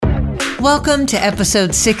Welcome to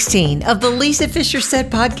episode 16 of the Lisa Fisher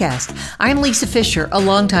Said podcast. I'm Lisa Fisher, a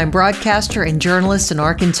longtime broadcaster and journalist in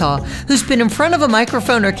Arkansas who's been in front of a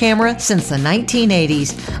microphone or camera since the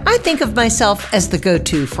 1980s. I think of myself as the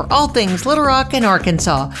go-to for all things Little Rock and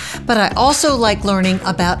Arkansas, but I also like learning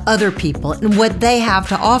about other people and what they have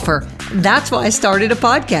to offer. That's why I started a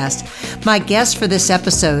podcast. My guests for this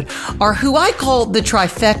episode are who I call the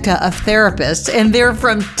trifecta of therapists, and they're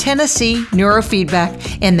from Tennessee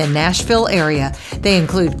Neurofeedback in the Nashville area. They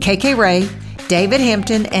include KK Ray, David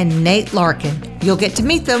Hampton, and Nate Larkin. You'll get to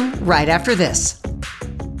meet them right after this.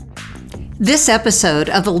 This episode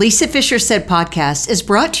of the Lisa Fisher Said podcast is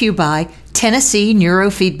brought to you by Tennessee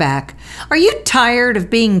Neurofeedback. Are you tired of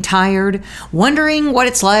being tired? Wondering what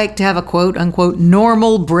it's like to have a quote-unquote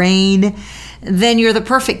normal brain? Then you're the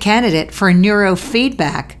perfect candidate for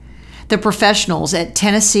neurofeedback. The professionals at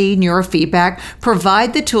Tennessee Neurofeedback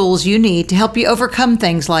provide the tools you need to help you overcome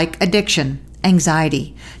things like addiction,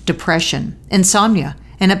 anxiety, depression, insomnia,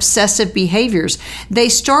 and obsessive behaviors. They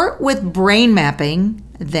start with brain mapping,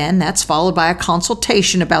 then that's followed by a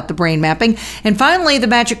consultation about the brain mapping, and finally the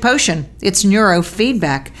magic potion. It's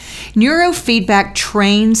neurofeedback. Neurofeedback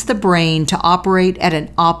trains the brain to operate at an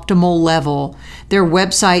optimal level. Their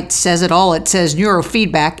website says it all. It says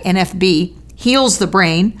neurofeedback, NFB, heals the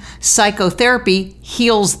brain. Psychotherapy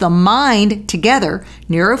heals the mind. Together,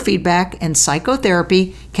 neurofeedback and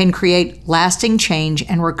psychotherapy can create lasting change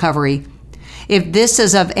and recovery. If this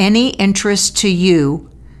is of any interest to you,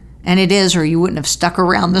 and it is, or you wouldn't have stuck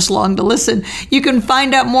around this long to listen, you can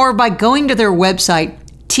find out more by going to their website,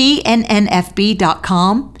 tnnfb.com.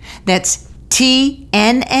 That's tnnfb.com.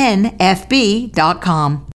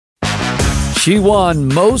 She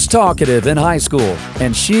won most talkative in high school,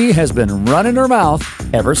 and she has been running her mouth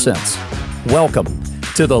ever since. Welcome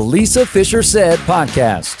to the Lisa Fisher Said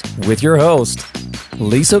podcast with your host,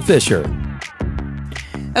 Lisa Fisher.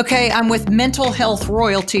 Okay, I'm with mental health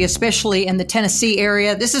royalty, especially in the Tennessee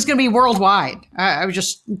area. This is going to be worldwide. I was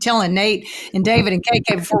just telling Nate and David and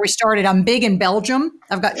KK before we started, I'm big in Belgium.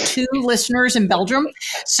 I've got 2 listeners in Belgium.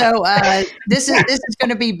 So this is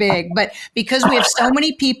going to be big. But because we have so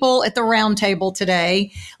many people at the round table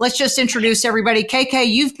today, let's just introduce everybody. KK,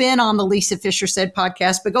 you've been on the Lisa Fisher Said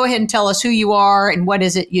podcast, but go ahead and tell us who you are and what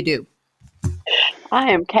is it you do.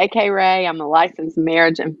 I am KK Ray. I'm a licensed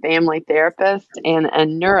marriage and family therapist and a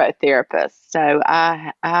neurotherapist. So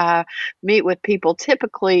I meet with people,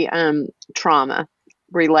 typically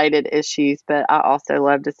trauma-related issues, but I also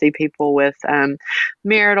love to see people with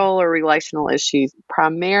marital or relational issues.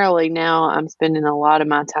 Primarily now I'm spending a lot of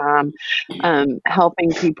my time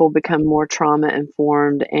helping people become more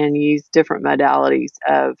trauma-informed and use different modalities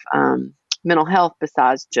of mental health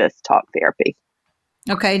besides just talk therapy.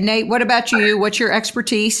 Okay, Nate, what about you? What's your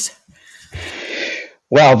expertise?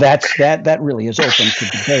 Well, that really is open to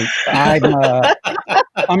debate. I'm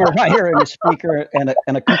a writer and a speaker and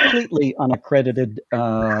a completely unaccredited.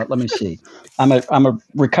 Let me see. I'm a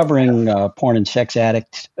recovering porn and sex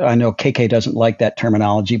addict. I know KK doesn't like that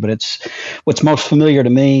terminology, but it's what's most familiar to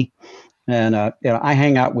me. And I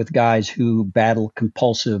hang out with guys who battle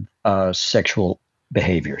compulsive sexual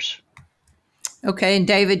behaviors. Okay, and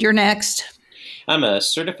David, you're next. I'm a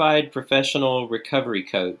certified professional recovery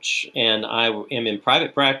coach, and I am in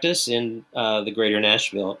private practice in the greater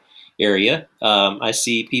Nashville area. I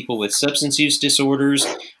see people with substance use disorders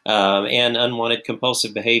and unwanted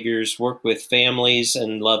compulsive behaviors, work with families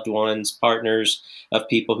and loved ones, partners of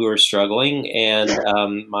people who are struggling. And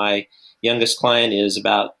my youngest client is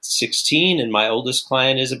about 16, and my oldest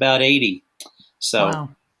client is about 80. So, wow.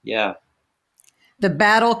 Yeah. The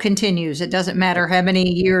battle continues. It doesn't matter how many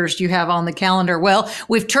years you have on the calendar. Well,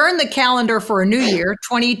 we've turned the calendar for a new year,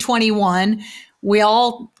 2021. We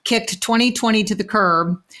all kicked 2020 to the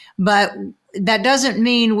curb, but that doesn't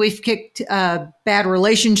mean we've kicked bad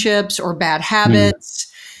relationships or bad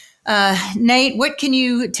habits. Nate, what can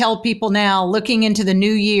you tell people now looking into the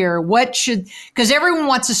new year? Because everyone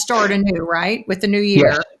wants to start anew, right? With the new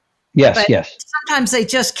year. Yes. Yes. Sometimes they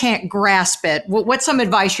just can't grasp it. What's some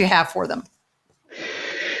advice you have for them?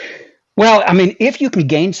 Well, I mean, if you can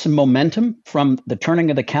gain some momentum from the turning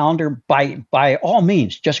of the calendar, by all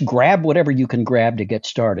means, just grab whatever you can grab to get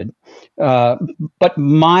started. But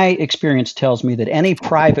my experience tells me that any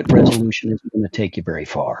private resolution isn't going to take you very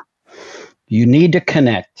far. You need to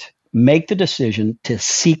connect, make the decision to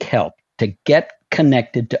seek help, to get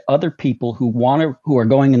connected to other people who are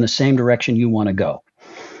going in the same direction you want to go,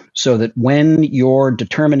 so that when your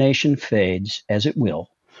determination fades, as it will,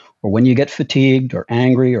 or when you get fatigued or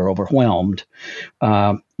angry or overwhelmed,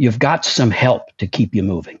 you've got some help to keep you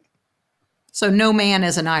moving. So no man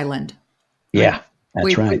is an island. Yeah.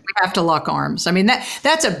 That's right. We have to lock arms. I mean,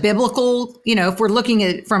 that's a biblical, if we're looking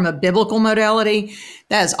at it from a biblical modality,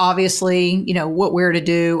 that is obviously, what we're to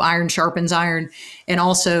do. Iron sharpens iron, and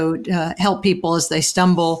also help people as they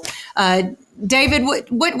stumble. David,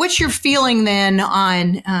 what's your feeling then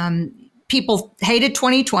on people hated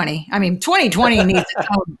 2020? I mean, 2020 needs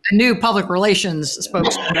a new public relations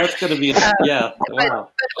spokesman. That's going to be, yeah. Wow.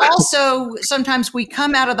 But also, sometimes we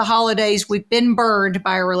come out of the holidays, we've been burned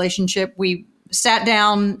by a relationship. We sat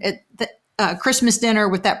down at the Christmas dinner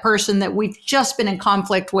with that person that we've just been in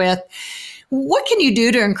conflict with. What can you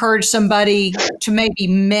do to encourage somebody to maybe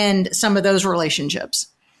mend some of those relationships?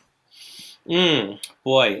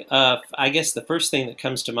 Boy, I guess the first thing that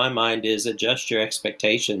comes to my mind is adjust your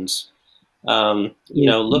expectations.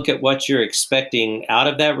 Look at what you're expecting out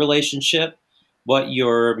of that relationship, what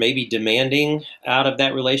you're maybe demanding out of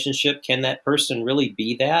that relationship. Can that person really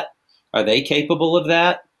be that? Are they capable of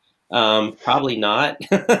that? Probably not.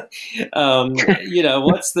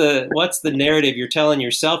 What's the narrative you're telling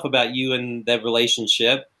yourself about you and the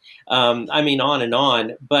relationship? On and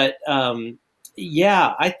on. But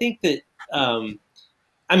I think that,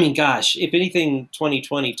 if anything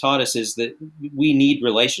 2020 taught us is that we need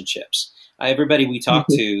relationships. Everybody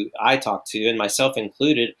I talk to, and myself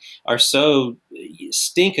included, are so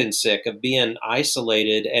stinking sick of being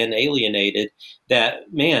isolated and alienated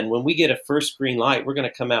that, man, when we get a first green light, we're going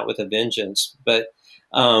to come out with a vengeance. But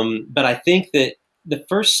I think that the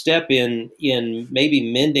first step in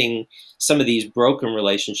maybe mending some of these broken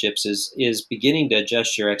relationships is beginning to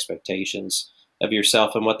adjust your expectations of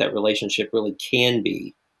yourself and what that relationship really can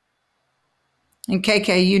be. And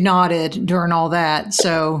KK, you nodded during all that,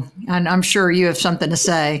 so I'm sure you have something to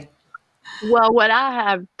say. Well, what I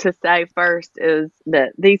have to say first is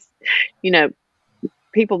that these,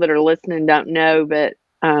 people that are listening don't know, but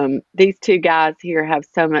these two guys here have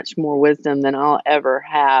so much more wisdom than I'll ever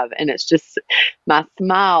have. And it's just, my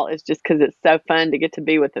smile is just because it's so fun to get to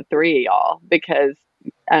be with the three of y'all because,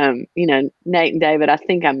 Nate and David, I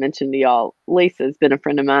think I mentioned to y'all, Lisa's been a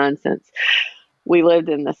friend of mine since we lived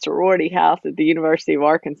in the sorority house at the University of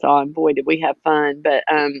Arkansas, and boy, did we have fun. But,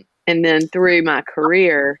 and then through my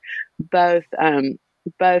career, both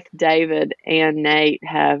David and Nate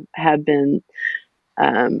have been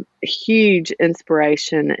huge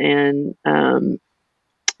inspiration and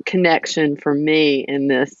connection for me in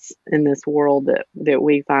this world that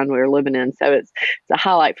we find we're living in. So it's a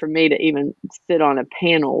highlight for me to even sit on a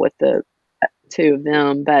panel with the two of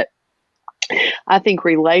them. But I think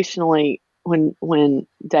relationally, when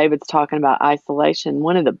David's talking about isolation,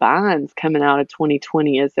 one of the binds coming out of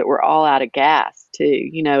 2020 is that we're all out of gas too.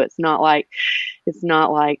 It's not like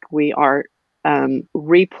we are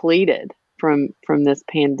repleted from this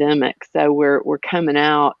pandemic. So we're coming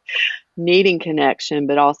out needing connection,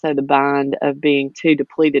 but also the bind of being too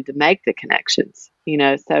depleted to make the connections.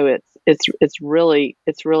 So it's really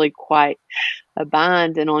quite a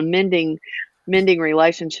bind. And on mending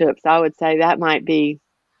relationships, I would say that might be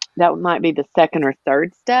the second or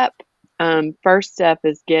third step. First step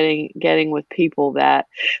is getting with people that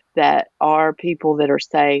are people that are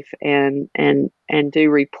safe and do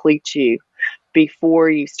replete you before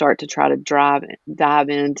you start to try to dive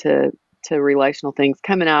into relational things.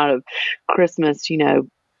 Coming out of Christmas,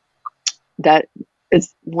 that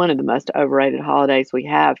is one of the most overrated holidays we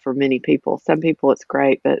have for many people. Some people it's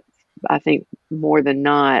great, but I think more than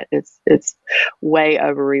not, it's way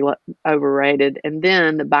overrated. And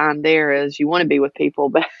then the bind there is you want to be with people,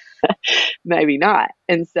 but maybe not.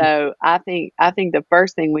 And so I think the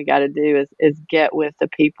first thing we got to do is get with the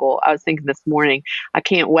people. I was thinking this morning, I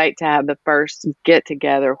can't wait to have the first get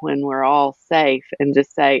together when we're all safe and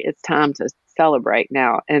just say it's time to celebrate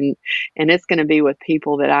now. And it's going to be with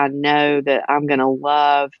people that I know that I'm going to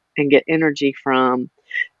love and get energy from.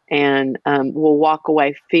 And will walk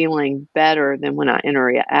away feeling better than when I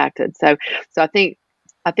interacted. So I think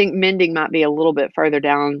mending might be a little bit further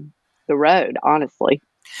down the road, honestly.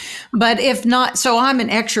 But if not, so I'm an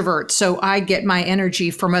extrovert, so I get my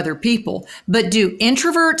energy from other people. But do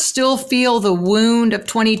introverts still feel the wound of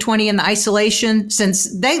 2020 and the isolation,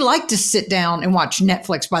 since they like to sit down and watch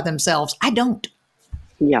Netflix by themselves? I don't.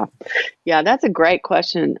 Yeah, that's a great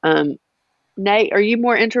question. Nate, are you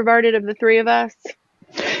more introverted of the three of us?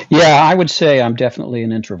 Yeah, I would say I'm definitely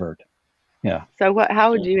an introvert. Yeah. So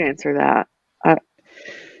how would you answer that?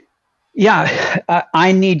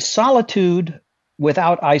 I need solitude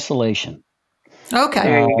without isolation. Okay.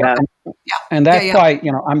 There you go. And that's why,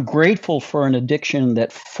 I'm grateful for an addiction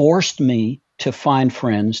that forced me to find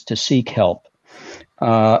friends, to seek help,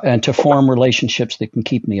 and to form relationships that can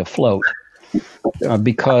keep me afloat.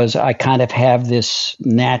 because I kind of have this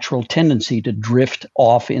natural tendency to drift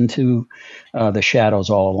off into the shadows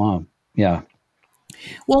all alone. Yeah.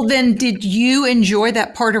 Well, then, did you enjoy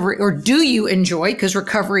that part of, or do you enjoy, because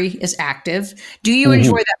recovery is active, do you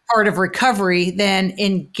enjoy that part of recovery then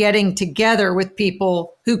in getting together with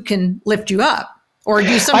people who can lift you up? Or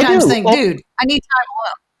do you sometimes think, dude, I need time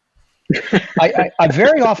alone? I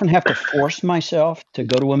very often have to force myself to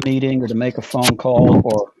go to a meeting or to make a phone call,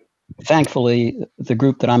 or thankfully, the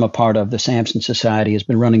group that I'm a part of, the Samson Society, has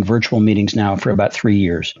been running virtual meetings now for about 3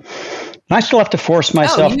 years. And I still have to force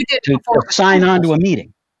myself to sign on to a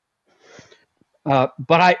meeting.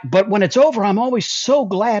 But when it's over, I'm always so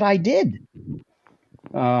glad I did,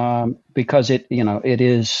 because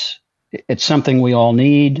it's something we all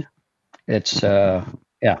need. It's yeah.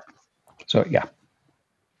 So yeah.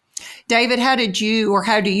 David, how do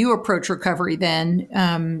you approach recovery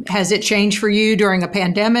then? Has it changed for you during a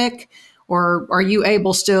pandemic, or are you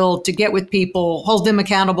able still to get with people, hold them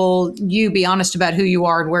accountable, you be honest about who you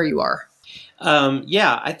are and where you are?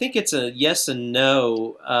 Yeah, I think it's a yes and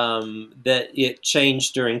no that it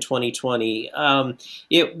changed during 2020.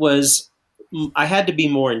 I had to be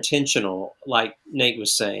more intentional, like Nate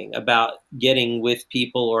was saying, about getting with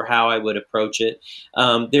people or how I would approach it.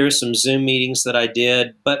 There are some Zoom meetings that I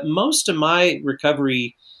did, but most of my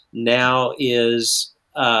recovery now is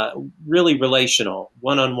really relational,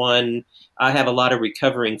 one-on-one. I have a lot of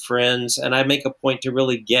recovering friends, and I make a point to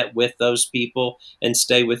really get with those people and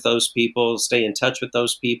stay with those people, stay in touch with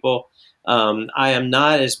those people. I am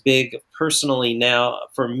not as big personally now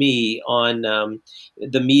for me on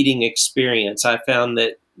the meeting experience. I found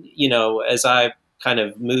that, as I kind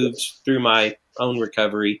of moved through my own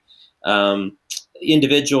recovery,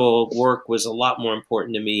 individual work was a lot more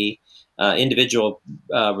important to me. Individual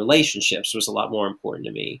relationships was a lot more important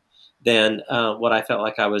to me than what I felt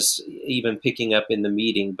like I was even picking up in the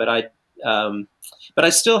meeting. But I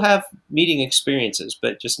still have meeting experiences,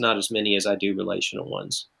 but just not as many as I do relational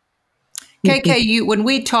ones. KK, when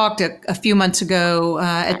we talked a few months ago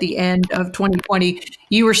at the end of 2020,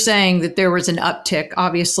 you were saying that there was an uptick,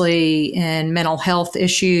 obviously, in mental health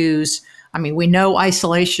issues. I mean, we know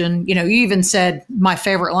isolation. You even said my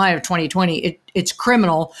favorite line of 2020, it's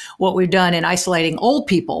criminal what we've done in isolating old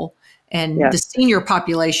people and the senior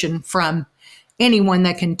population from anyone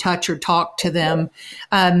that can touch or talk to them.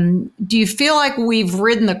 Do you feel like we've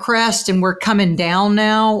ridden the crest and we're coming down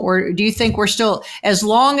now? Or do you think we're still, as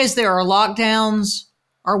long as there are lockdowns,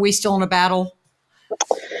 are we still in a battle?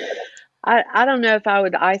 I don't know if I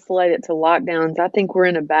would isolate it to lockdowns. I think we're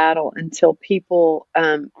in a battle until people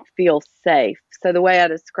feel safe. So the way I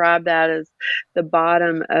describe that is the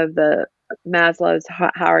bottom of the Maslow's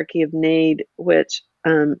hierarchy of need, which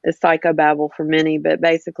is psychobabble for many, but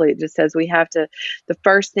basically it just says the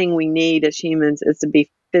first thing we need as humans is to be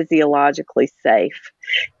physiologically safe.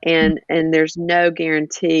 And there's no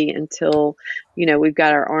guarantee until, we've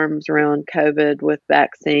got our arms around COVID with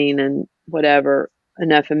vaccine and whatever,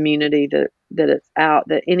 enough immunity that it's out,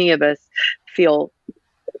 that any of us feel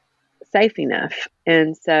safe enough.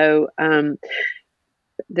 And so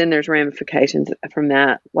then there's ramifications from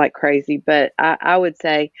that like crazy. But I would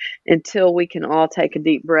say until we can all take a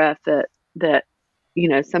deep breath that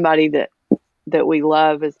somebody that we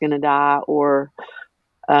love is going to die, or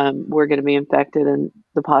we're going to be infected, and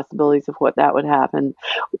the possibilities of what that would happen,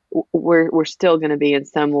 we're still going to be in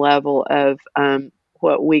some level of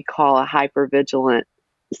what we call a hypervigilant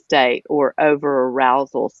state or over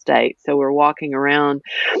arousal state. So we're walking around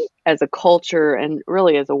as a culture and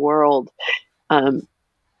really as a world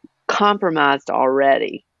compromised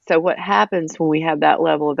already. So what happens when we have that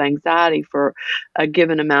level of anxiety for a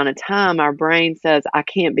given amount of time, our brain says, I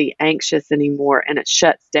can't be anxious anymore, and it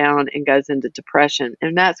shuts down and goes into depression.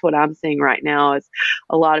 And that's what I'm seeing right now, is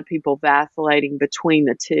a lot of people vacillating between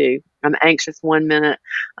the two. I'm anxious one minute,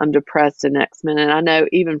 I'm depressed the next minute. I know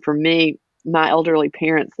even for me, my elderly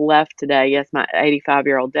parents left today. Yes, my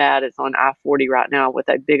 85-year-old dad is on I-40 right now with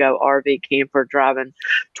a big old RV camper driving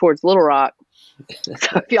towards Little Rock.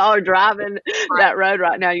 So if y'all are driving that road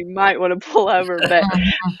right now, you might want to pull over.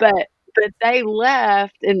 But they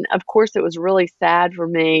left, and of course it was really sad for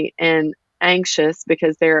me and anxious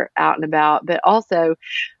because they're out and about. But also,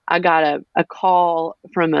 I got a call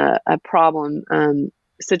from a problem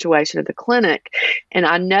situation at the clinic, and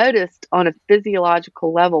I noticed on a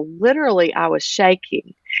physiological level, literally I was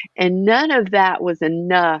shaking, and none of that was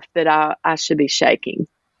enough that I should be shaking.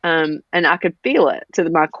 And I could feel it to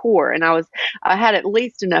my core. And I had at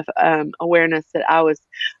least enough awareness that I was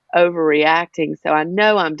overreacting. So I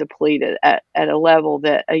know I'm depleted at a level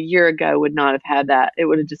that a year ago would not have had that. It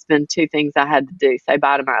would have just been two things I had to do: say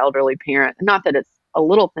bye to my elderly parent. Not that it's a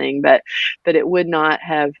little thing, but it would not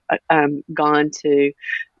have gone to,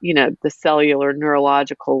 the cellular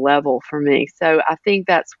neurological level for me. So I think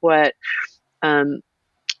that's what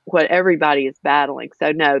everybody is battling.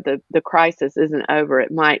 So no, the crisis isn't over.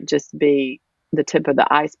 It might just be the tip of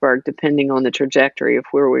the iceberg, depending on the trajectory of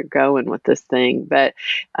where we're going with this thing. But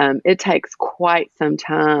it takes quite some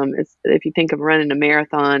time. If you think of running a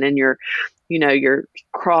marathon and you're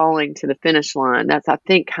crawling to the finish line, that's, I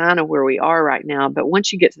think, kind of where we are right now. But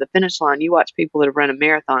once you get to the finish line, you watch people that have run a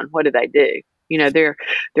marathon. What do? They're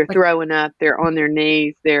throwing up, they're on their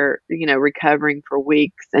knees, they're, recovering for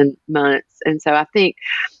weeks and months. And so I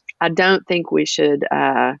don't think we should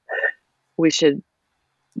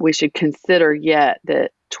consider yet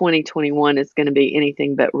that 2021 is going to be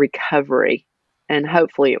anything but recovery. And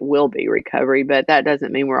hopefully it will be recovery, but that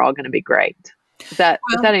doesn't mean we're all going to be great. Does that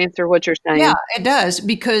answer what you're saying? Yeah, it does,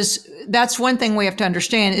 because that's one thing we have to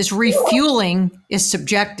understand is refueling is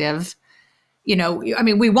subjective.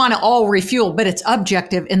 We want to all refuel, but it's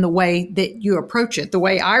objective in the way that you approach it. The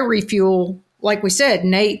way I refuel, like we said,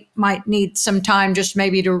 Nate might need some time just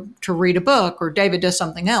maybe to read a book, or David does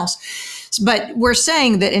something else. But we're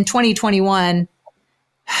saying that in 2021,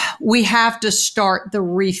 we have to start the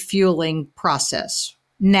refueling process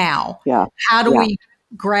now. Yeah. How do we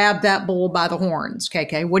grab that bull by the horns,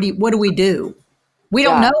 KK? What do we do? We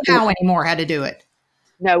don't know how to do it.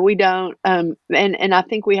 No, we don't. And I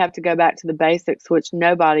think we have to go back to the basics, which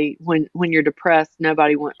nobody, when you're depressed,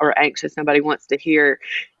 or anxious, nobody wants to hear,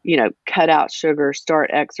 cut out sugar,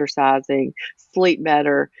 start exercising, sleep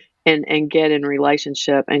better, and get in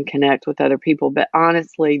relationship and connect with other people. But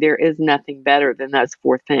honestly, there is nothing better than those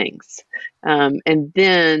four things. And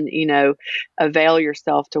then, avail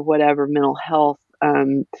yourself to whatever mental health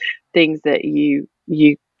things that you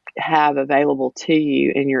have available to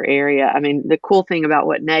you in your area. I mean, the cool thing about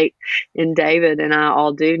what Nate and David and I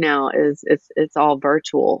all do now is it's all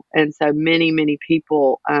virtual. And so many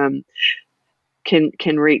people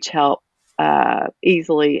can reach help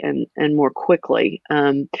easily and more quickly.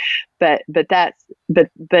 But go back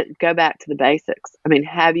to the basics. I mean,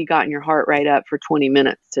 have you gotten your heart rate up for 20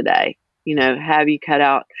 minutes today? Have you cut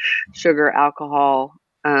out sugar, alcohol,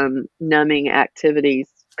 numbing activities,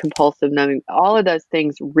 compulsive numbing? All of those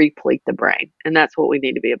things replete the brain, and that's what we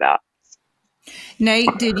need to be about. Nate,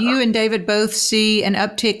 did you and David both see an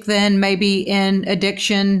uptick then maybe in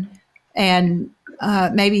addiction? And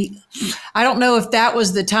maybe, I don't know if that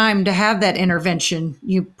was the time to have that intervention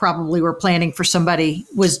you probably were planning for somebody,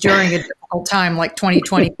 was during a difficult time like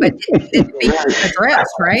 2020, but it didn't be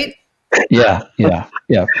addressed, right? Yeah.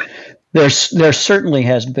 There certainly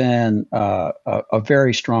has been a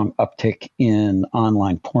very strong uptick in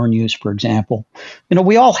online porn use, for example.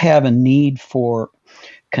 We all have a need for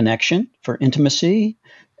connection, for intimacy,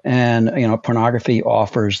 and pornography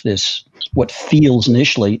offers this, what feels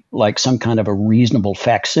initially like some kind of a reasonable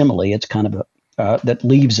facsimile. It's kind of that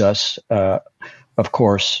leaves us, of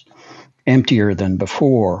course, emptier than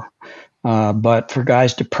before. But for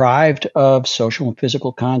guys deprived of social and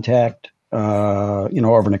physical contact,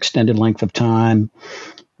 over an extended length of time,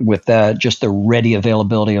 with just the ready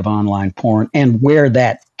availability of online porn and where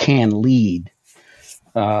that can lead,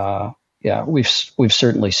 we've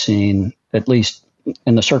certainly seen, at least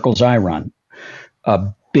in the circles I run,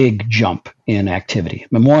 a big jump in activity.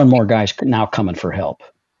 But more and more guys now coming for help.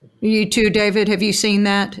 You too, David, have you seen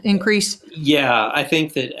that increase? Yeah, I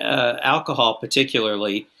think that alcohol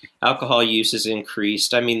use has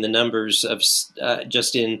increased. I mean, the numbers of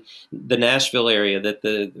just in the Nashville area that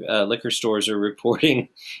the liquor stores are reporting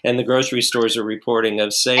and the grocery stores are reporting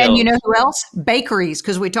of sales. And you know who else? Bakeries,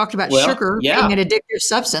 because we talked about sugar being an addictive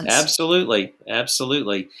substance. Absolutely. And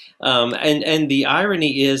the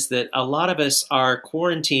irony is that a lot of us are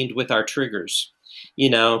quarantined with our triggers.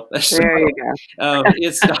 So, there you go.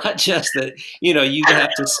 It's not just that, you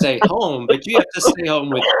have to stay home, but you have to stay home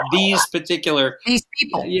with these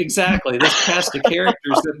people. Exactly. This cast of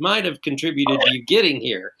characters that might have contributed to you getting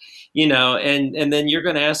here, and then you're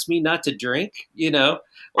going to ask me not to drink,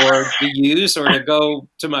 or to use, or to go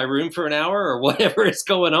to my room for an hour or whatever is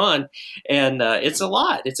going on. And it's a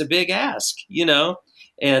lot. It's a big ask,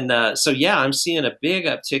 And so, I'm seeing a big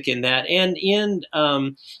uptick in that, and in,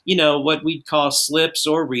 what we'd call slips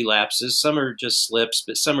or relapses. Some are just slips,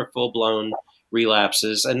 but some are full-blown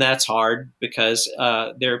relapses. And that's hard because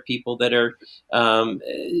there are people that are,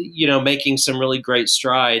 making some really great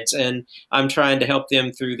strides. And I'm trying to help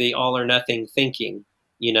them through the all or nothing thinking,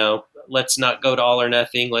 let's not go to all or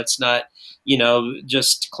nothing. Let's not,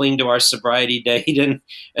 just cling to our sobriety date and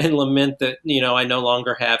lament that, I no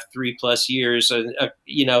longer have 3+ years.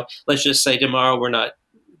 Let's just say tomorrow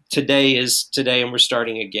today is today and we're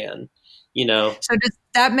starting again, So does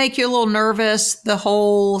that make you a little nervous, the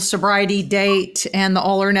whole sobriety date and the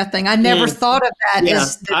all or nothing? I never thought of that. Yeah,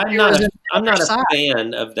 I'm not a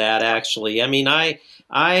fan of that, actually. I mean, I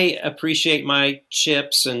appreciate my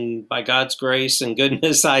chips, and by God's grace and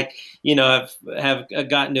goodness, I, have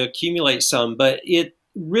gotten to accumulate some, but it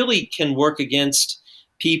really can work against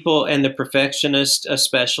people and the perfectionist,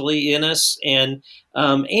 especially in us. And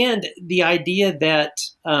the idea that,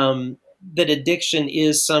 that addiction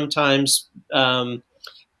is sometimes,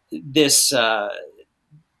 this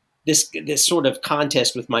sort of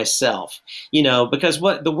contest with myself, because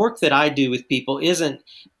what the work that I do with people isn't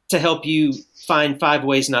to help you find 5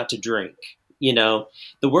 ways not to drink.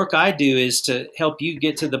 The work I do is to help you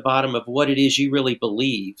get to the bottom of what it is you really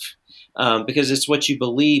believe, because it's what you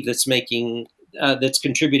believe that's that's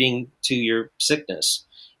contributing to your sickness.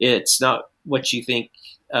 It's not what you think.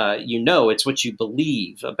 It's what you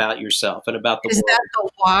believe about yourself and about the world. Is that the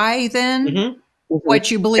why then? Mm-hmm.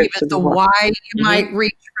 What you believe is the why you might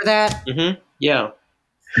reach for that? Mm-hmm. Yeah.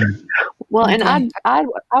 Well, and I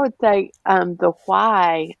would say the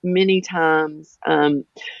why many times,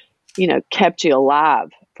 kept you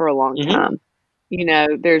alive for a long time.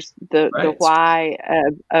 There's the why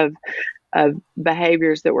of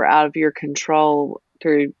behaviors that were out of your control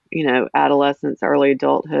through, adolescence, early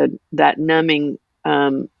adulthood. That numbing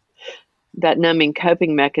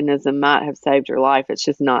coping mechanism might have saved your life. It's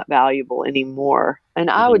just not valuable anymore. And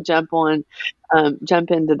I would jump into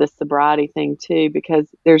the sobriety thing too, because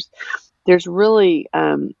there's really,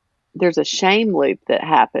 there's a shame loop that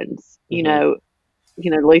happens,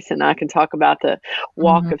 Lisa and I can talk about the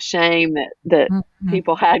walk of shame that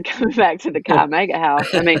people had coming back to the Chi Omega house.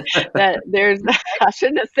 I mean, I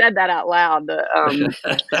shouldn't have said that out loud,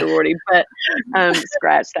 the sorority, but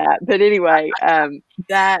scratch that. But anyway,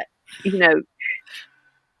 that,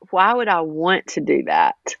 why would I want to do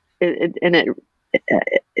that?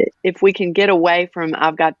 If we can get away from,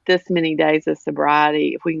 I've got this many days of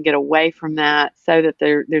sobriety, if we can get away from that so that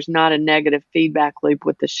there's not a negative feedback loop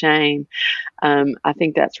with the shame, I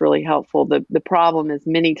think that's really helpful. The problem is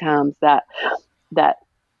many times that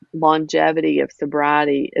longevity of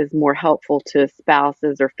sobriety is more helpful to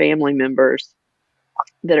spouses or family members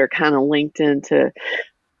that are kind of linked into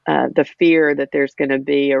the fear that there's going to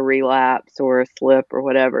be a relapse or a slip or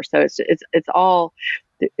whatever. So it's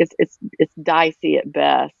dicey at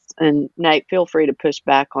best. And Nate, feel free to push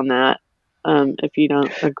back on that if you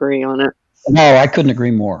don't agree on it. No, I couldn't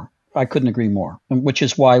agree more. Which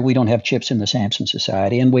is why we don't have chips in the Samson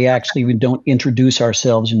Society, and we don't introduce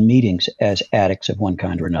ourselves in meetings as addicts of one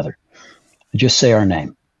kind or another. Just say our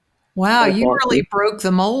name. Wow, you really broke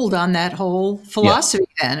the mold on that whole philosophy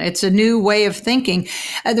then. It's a new way of thinking.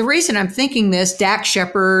 The reason I'm thinking this, Dax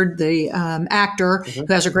Shepard, the actor who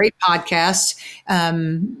has a great podcast,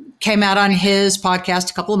 came out on his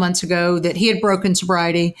podcast a couple of months ago that he had broken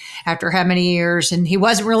sobriety after how many years, and he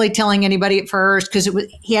wasn't really telling anybody at first because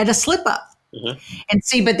he had a slip up. And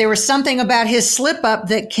but there was something about his slip up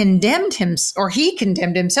that condemned him, or he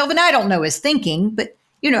condemned himself. And I don't know his thinking, but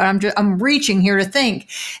I'm reaching here to think.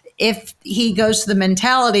 If he goes to the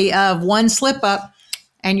mentality of one slip up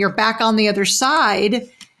and you're back on the other side,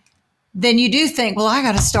 then you do think, well, I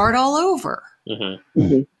got to start all over.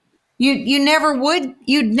 You'd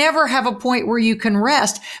never have a point where you can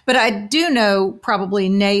rest. But I do know, probably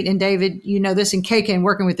Nate and David, this in KK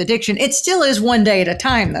working with addiction, it still is one day at a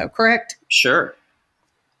time though, correct? Sure.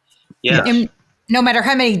 Yeah. And no matter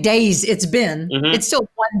how many days it's been, it's still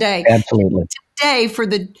one day. Absolutely. Today, for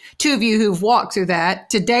the two of you who've walked through that,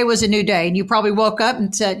 today was a new day, and you probably woke up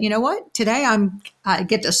and said, "You know what? Today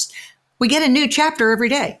we get a new chapter every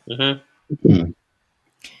day."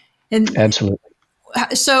 And absolutely.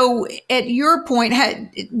 So, at your point,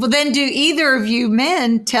 well, then, do either of you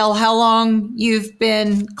men tell how long you've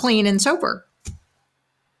been clean and sober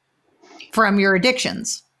from your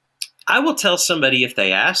addictions? I will tell somebody if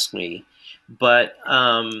they ask me, but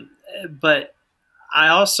I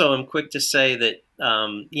also am quick to say that,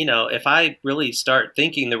 if I really start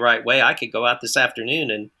thinking the right way, I could go out this afternoon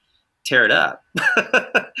and tear it up.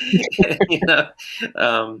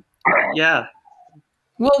 Yeah.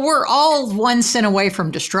 Well, we're all one sin away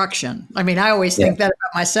from destruction. I mean, I always think that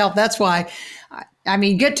about myself. That's why,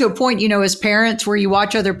 get to a point, as parents where you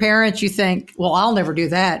watch other parents, you think, well, I'll never do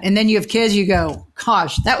that. And then you have kids, you go,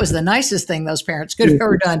 gosh, that was the nicest thing those parents could have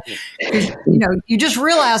ever done. You just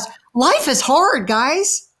realize life is hard,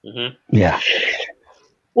 guys. Yeah.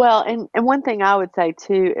 Well, and one thing I would say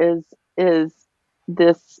too is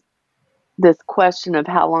this question of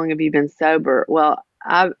how long have you been sober? Well,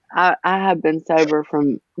 I have been sober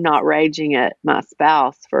from not raging at my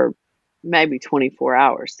spouse for maybe 24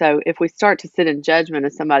 hours. So if we start to sit in judgment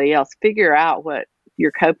of somebody else, figure out what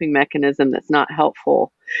your coping mechanism that's not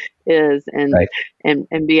helpful is, Right.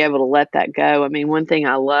 and be able to let that go. I mean, one thing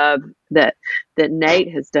I love that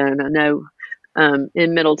Nate has done, I know,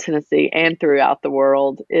 in Middle Tennessee and throughout the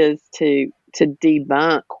world, is to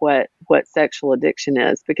debunk what sexual addiction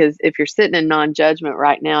is. Because if you're sitting in non-judgment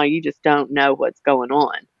right now, you just don't know what's going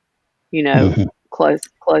on, Mhm.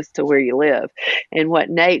 close to where you live. And what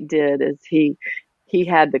Nate did is he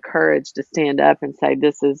had the courage to stand up and say,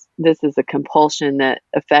 this is a compulsion that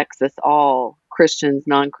affects us all, Christians,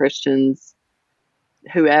 non-Christians,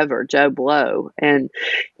 whoever, Joe Blow. And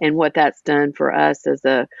what that's done for us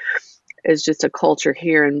is just a culture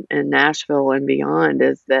here in Nashville and beyond,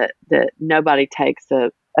 is that nobody takes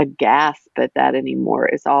a gasp at that anymore.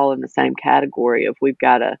 It's all in the same category of we've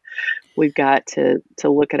got to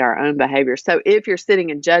look at our own behavior. So if you're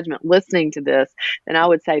sitting in judgment listening to this, then I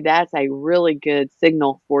would say that's a really good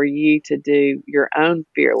signal for you to do your own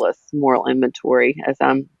fearless moral inventory, as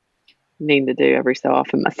I'm needing to do every so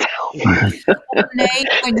often myself. Nate,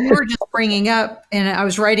 when you were just bringing up, and I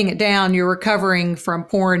was writing it down, you're recovering from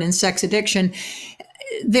porn and sex addiction.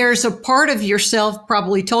 There's a part of yourself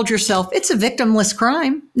probably told yourself it's a victimless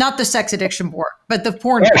crime, not the sex addiction part, but the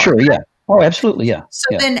porn part. Sure, yeah. Oh, absolutely, yeah.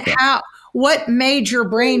 So then what made your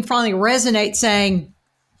brain finally resonate saying,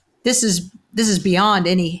 this is beyond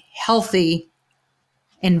any healthy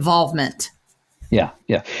involvement? Yeah.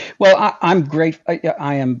 Well, I'm great.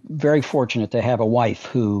 I am very fortunate to have a wife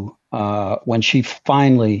who, when she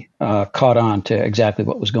finally caught on to exactly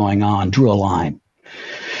what was going on, drew a line.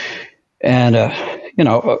 And,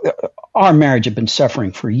 our marriage had been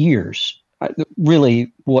suffering for years.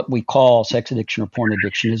 Really, what we call sex addiction or porn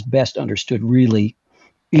addiction is best understood really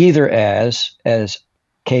either as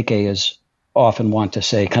KK is often want to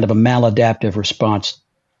say, kind of a maladaptive response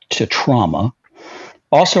to trauma.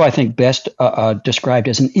 Also, I think best described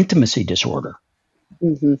as an intimacy disorder.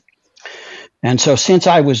 Mm-hmm. And so since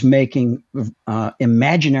I was making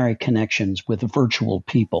imaginary connections with virtual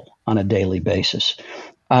people on a daily basis,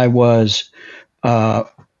 I was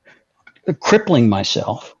crippling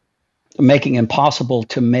myself, making it impossible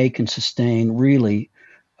to make and sustain really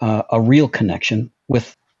a real connection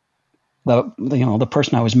with the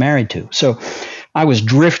person I was married to. So I was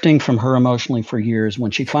drifting from her emotionally for years.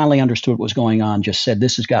 When she finally understood what was going on, just said,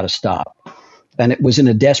 this has got to stop. And it was in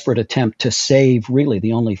a desperate attempt to save really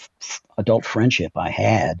the only adult friendship I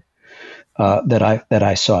had that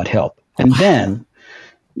I sought help. And then,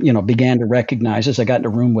 began to recognize as I got in a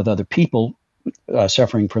room with other people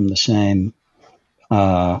suffering from the same,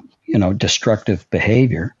 destructive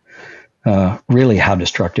behavior, really how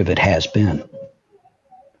destructive it has been.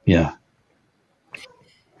 Yeah.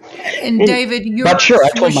 And David, but sure, I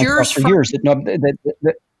told myself for years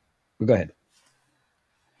that go ahead.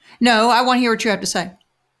 No, I want to hear what you have to say.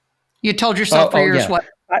 You told yourself for years what?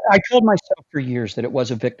 I told myself for years that it was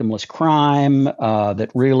a victimless crime,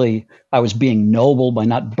 that really I was being noble by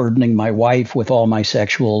not burdening my wife with all my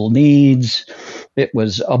sexual needs. It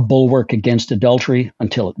was a bulwark against adultery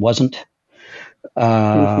until it wasn't.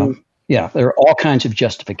 Yeah, there are all kinds of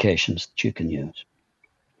justifications that you can use.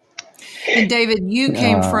 And David, you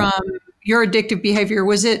came from your addictive behavior.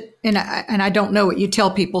 Was it, and I don't know what you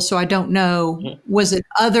tell people, so I don't know, was it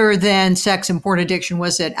other than sex and porn addiction?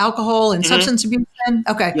 Was it alcohol and substance abuse then?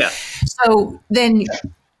 Okay. Yeah. So then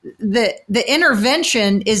the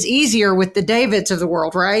intervention is easier with the Davids of the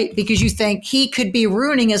world, right? Because you think he could be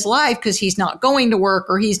ruining his life because he's not going to work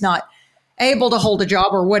or he's not able to hold a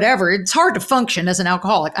job or whatever. It's hard to function as an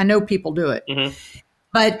alcoholic. I know people do it.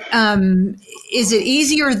 But is it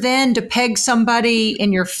easier then to peg somebody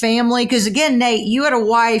in your family? Because again, Nate, you had a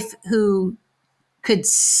wife who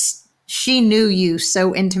she knew you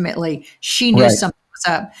so intimately. She knew something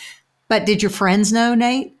was up. But did your friends know,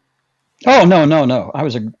 Nate? Oh, no. I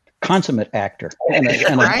was a consummate actor and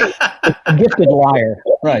a gifted liar.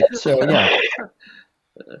 Right. So, yeah.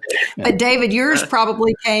 But David, yours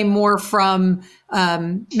probably came more from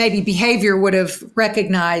maybe behavior would have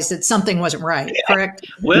recognized that something wasn't right, correct?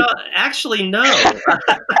 Well, actually, no.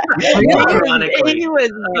 Ironically, he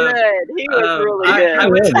was good. He was really good. I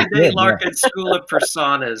went to the Nate Larkin School of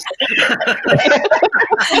Personas.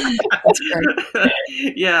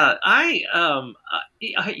 Yeah,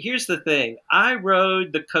 here's the thing. I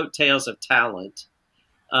rode the coattails of talent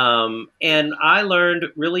And I learned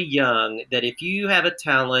really young that if you have a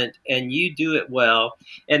talent and you do it well,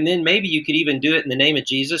 and then maybe you could even do it in the name of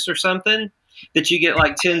Jesus or something, that you get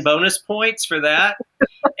like 10 bonus points for that.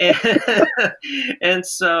 And, and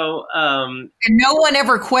so, And no one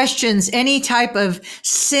ever questions any type of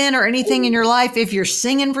sin or anything in your life if you're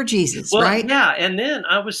singing for Jesus, well, right? yeah. And then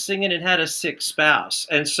I was singing and had a sick spouse.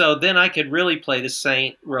 And so then I could really play the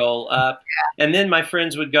saint role up. And then my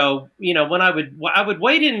friends would go, when I would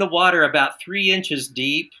wade in the water about 3 inches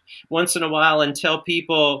deep once in a while and tell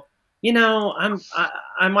people,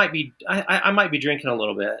 I might be drinking a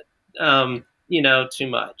little bit, too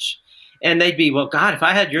much. And they'd be, well, God, if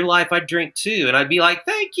I had your life, I'd drink too. And I'd be like,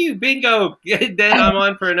 thank you, bingo. Then I'm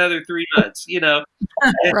on for another 3 months,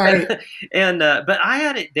 Right. But I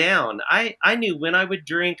had it down. I knew when I would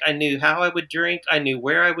drink. I knew how I would drink. I knew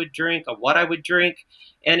where I would drink, or what I would drink.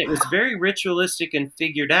 And it was very ritualistic and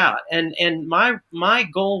figured out. And my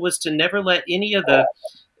goal was to never let any of the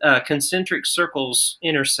concentric circles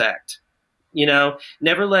intersect,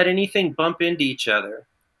 never let anything bump into each other.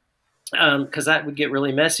 Because that would get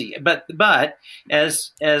really messy. But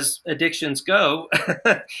as addictions go,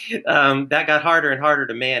 that got harder and harder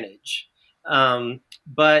to manage.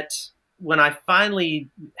 But when I finally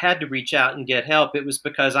had to reach out and get help, it was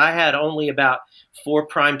because I had only about 4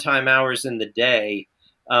 primetime hours in the day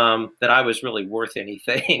that I was really worth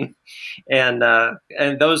anything, and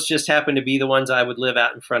those just happened to be the ones I would live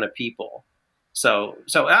out in front of people. So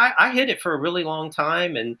I hid it for a really long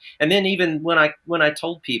time, and then even when I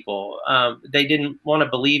told people, they didn't want to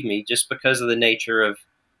believe me just because of the nature of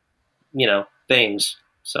things.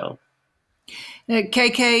 So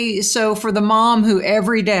KK, so for the mom who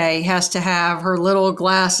every day has to have her little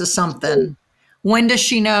glass of something, when does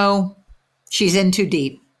she know she's in too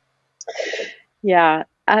deep? Yeah,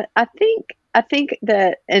 I think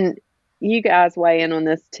that, and you guys weigh in on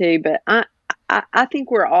this too, but I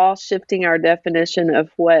think we're all shifting our definition of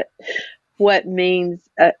what means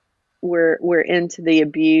we're into the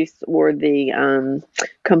abuse or the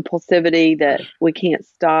compulsivity that we can't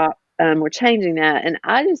stop. We're changing that, and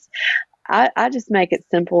I just make it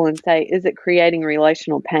simple and say, is it creating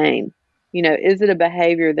relational pain? Is it a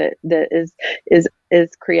behavior that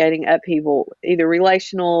is creating upheaval, either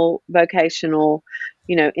relational, vocational,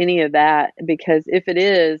 any of that? Because if it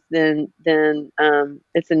is, then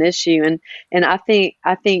it's an issue. And I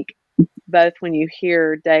think both when you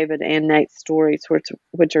hear David and Nate's stories,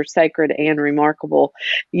 which are sacred and remarkable,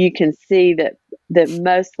 you can see that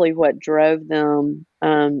mostly what drove them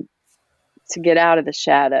to get out of the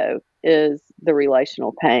shadow is the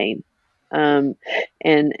relational pain. And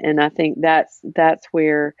I think that's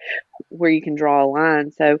where you can draw a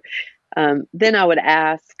line. So then I would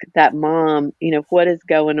ask that mom, what is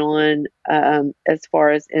going on as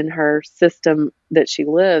far as in her system that she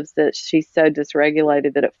lives, that she's so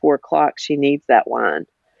dysregulated that at 4:00 she needs that wine.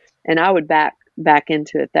 And I would back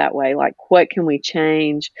into it that way. Like, what can we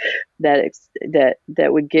change that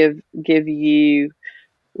would give you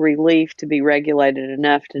relief to be regulated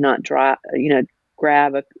enough to not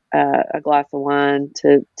grab a glass of wine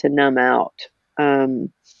to numb out,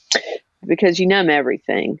 because you numb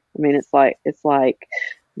everything. I mean, it's like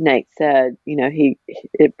Nate said,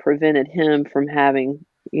 it prevented him from having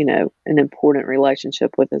an important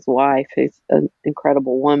relationship with his wife, who's an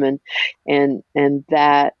incredible woman, and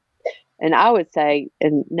I would say,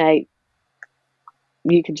 and Nate,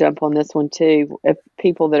 you could jump on this one too. If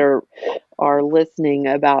people that are listening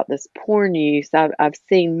about this porn use, I've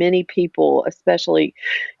seen many people, especially,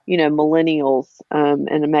 millennials,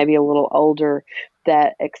 and maybe a little older,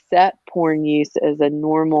 that accept porn use as a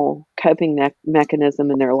normal coping mechanism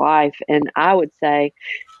in their life. And I would say,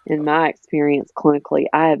 in my experience clinically,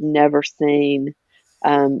 I have never seen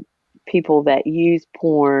people that use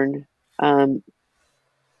porn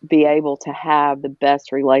be able to have the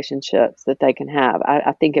best relationships that they can have.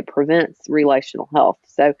 I think it prevents relational health.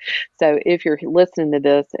 So if you're listening to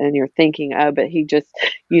this and you're thinking, oh, but he just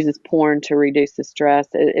uses porn to reduce the stress,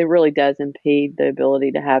 it really does impede the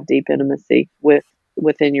ability to have deep intimacy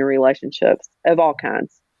within your relationships of all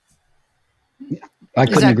kinds. I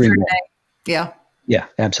couldn't agree more. Yeah. Yeah,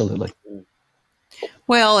 absolutely.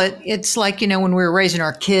 Well, it's like, when we were raising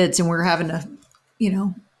our kids and we were having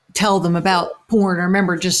to, tell them about porn. I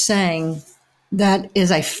remember just saying that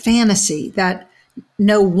is a fantasy, that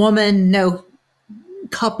no woman, no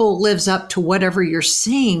couple lives up to whatever you're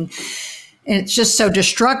seeing. And it's just so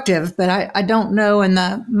destructive. But I don't know, in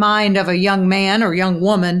the mind of a young man or young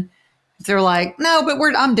woman, if they're like, no, but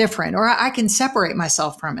I'm different, or I can separate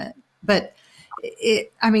myself from it. But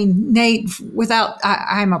Nate,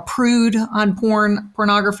 I'm a prude on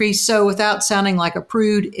pornography. So without sounding like a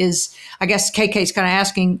prude, I guess KK's kind of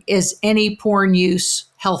asking, is any porn use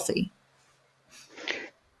healthy?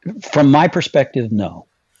 From my perspective, no.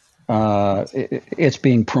 It's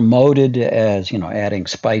being promoted as, adding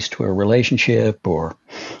spice to a relationship, or,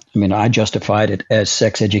 I justified it as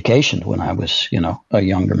sex education when I was, a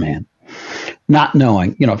younger man. Not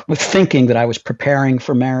knowing, thinking that I was preparing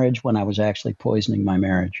for marriage when I was actually poisoning my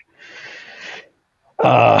marriage.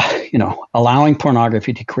 Allowing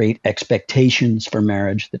pornography to create expectations for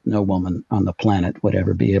marriage that no woman on the planet would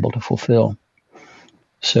ever be able to fulfill.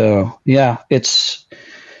 So, yeah, it's,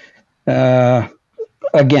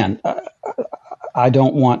 again, I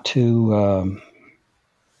don't want to,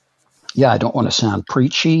 I don't want to sound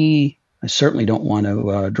preachy. I certainly don't want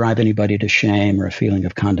to drive anybody to shame or a feeling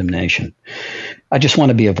of condemnation. I just want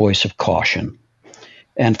to be a voice of caution.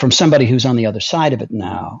 And from somebody who's on the other side of it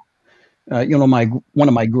now, one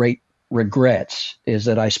of my great regrets is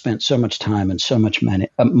that I spent so much time and so much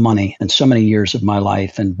money and so many years of my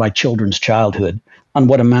life and my children's childhood on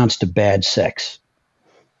what amounts to bad sex.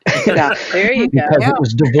 Yeah, there you go.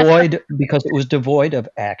 Because it was devoid of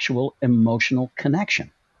actual emotional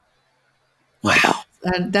connection. Wow.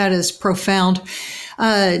 That is profound.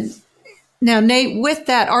 Now, Nate, with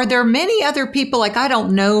that, are there many other people, I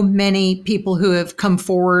don't know many people who have come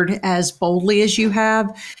forward as boldly as you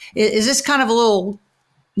have. Is this kind of a little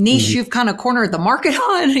niche you've kind of cornered the market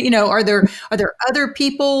on? Are there other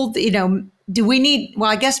people, do we need,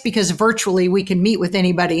 I guess because virtually we can meet with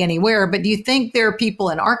anybody anywhere, but do you think there are people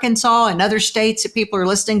in Arkansas and other states that people are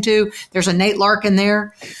listening to? There's a Nate Larkin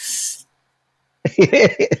there.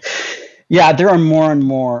 Yeah, there are more and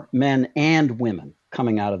more men and women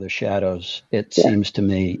coming out of the shadows, it seems to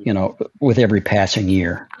me, with every passing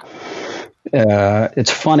year. It's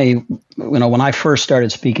funny, when I first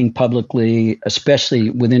started speaking publicly, especially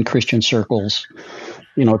within Christian circles,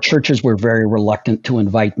 churches were very reluctant to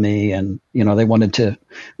invite me, and, they wanted to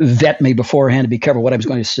vet me beforehand to be careful what I was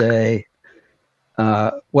going to say.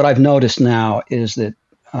 What I've noticed now is that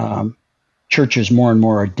churches more and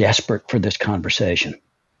more are desperate for this conversation.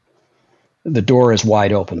 The door is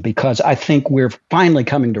wide open because I think we're finally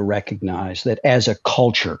coming to recognize that as a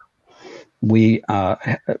culture, we,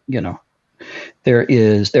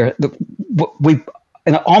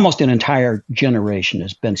 almost an entire generation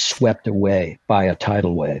has been swept away by a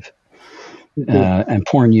tidal wave. And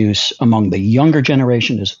porn use among the younger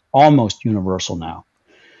generation is almost universal now.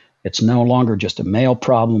 It's no longer just a male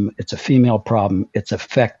problem. It's a female problem. It's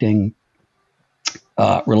affecting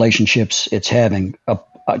relationships. It's having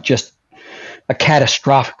just a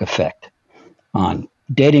catastrophic effect on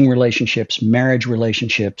dating relationships, marriage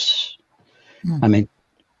relationships.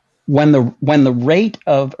 When the rate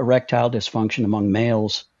of erectile dysfunction among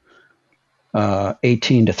males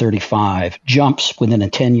 18 to 35 jumps within a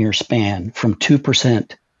 10-year span from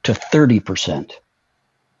 2% to 30%.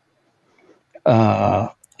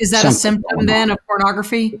 Is that a symptom then of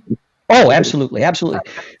pornography? Oh, absolutely. Absolutely.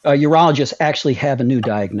 Urologists actually have a new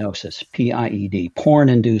diagnosis, PIED,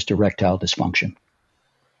 porn-induced erectile dysfunction.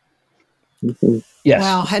 Yes.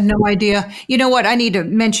 Wow, had no idea. You know what? I need to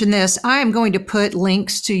mention this. I am going to put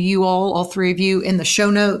links to you all three of you, in the show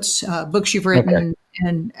notes, books you've written,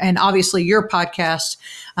 and obviously your podcast,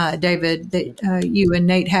 David, that you and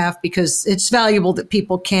Nate have, because it's valuable that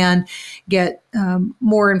people can get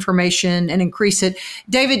more information and increase it.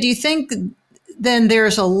 David, do you think then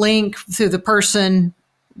there's a link through the person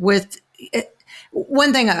with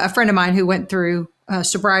one thing? A friend of mine who went through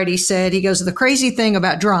sobriety said, he goes, the crazy thing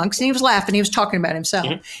about drunks, and he was laughing, he was talking about himself.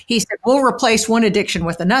 Mm-hmm. He said, we'll replace one addiction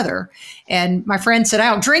with another. And my friend said, I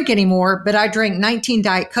don't drink anymore, but I drink 19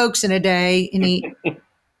 Diet Cokes in a day. And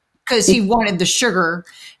because he wanted the sugar,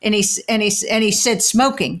 and he said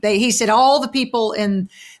smoking. He said all the people in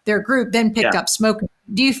their group then picked up smoking.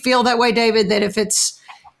 Do you feel that way, David, that if it's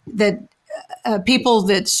that people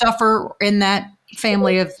that suffer in that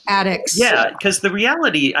family of addicts? Yeah, because the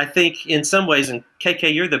reality, I think, in some ways, and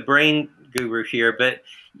KK, you're the brain guru here, but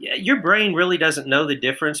your brain really doesn't know the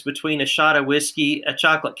difference between a shot of whiskey, a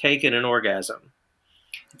chocolate cake, and an orgasm.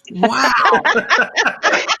 Wow.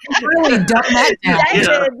 Really dumb that down.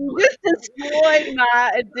 You just destroyed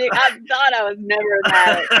my addiction. I thought I was never an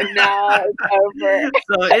addict, but now it's over.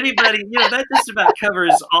 So anybody, that just about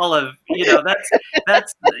covers all of,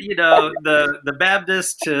 that's the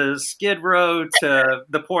Baptist to Skid Row to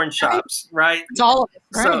the porn shops, right? It's all of it,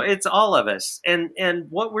 right? So it's all of us. And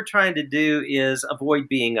what we're trying to do is avoid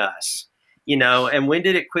being us. And when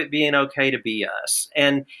did it quit being okay to be us?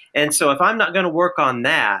 And so if I'm not going to work on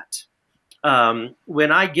that,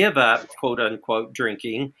 when I give up, quote unquote,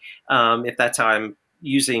 drinking, if that's how I'm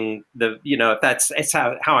using if it's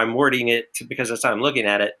how I'm wording it because that's how I'm looking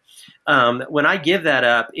at it. When I give that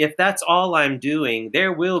up, if that's all I'm doing,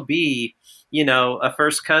 there will be, a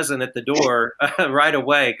first cousin at the door right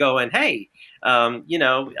away going, hey,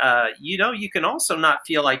 you can also not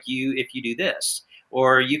feel like you if you do this,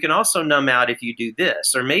 or you can also numb out if you do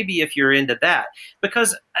this, or maybe if you're into that,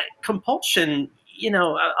 because compulsion,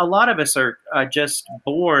 a lot of us are just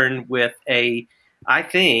born with I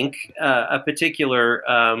think, a particular,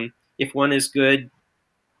 if one is good,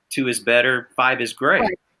 two is better, five is great,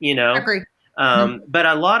 Right. I agree. But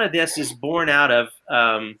a lot of this is born out of,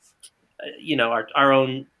 our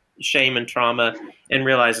own shame and trauma, and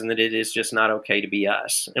realizing that it is just not okay to be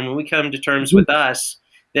us. And when we come to terms with us,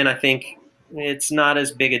 then I think it's not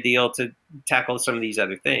as big a deal to tackle some of these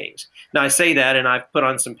other things. Now I say that, and I've put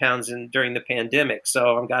on some pounds during the pandemic,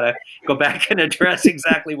 so I've got to go back and address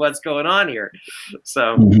exactly what's going on here.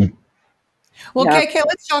 So. Well, KK,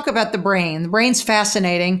 let's talk about the brain. The brain's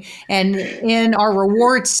fascinating. And in our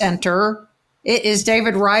reward center, is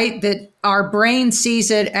David right that our brain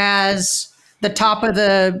sees it as the top of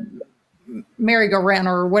the merry-go-round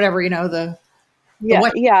or whatever, I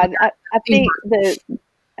think that,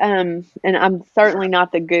 and I'm certainly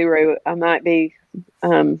not the guru. I might be,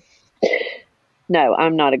 no,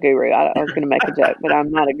 I'm not a guru. I was going to make a joke, but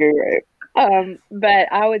I'm not a guru.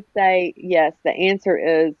 But I would say, yes, the answer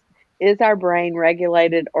is our brain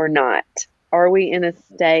regulated or not? Are we in a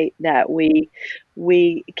state that we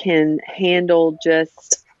can handle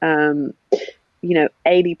just 80%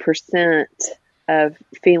 of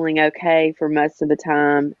feeling okay for most of the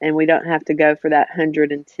time, and we don't have to go for that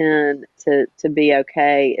 110 to be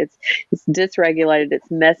okay? It's dysregulated. It's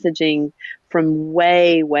messaging from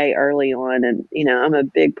way early on, and I'm a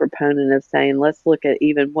big proponent of saying let's look at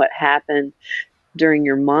even what happened during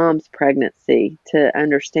your mom's pregnancy to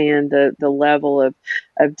understand the level of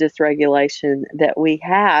dysregulation that we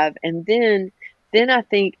have. And then I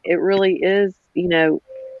think it really is,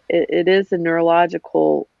 it is a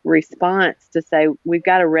neurological response to say we've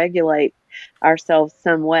got to regulate ourselves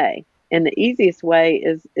some way. And the easiest way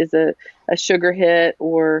is a sugar hit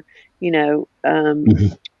or,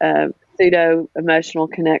 pseudo emotional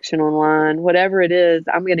connection online, whatever it is.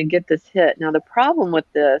 I'm going to get this hit. Now, the problem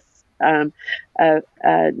with this, I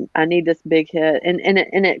need this big hit, and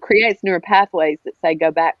it creates neural pathways that say go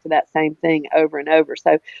back to that same thing over and over.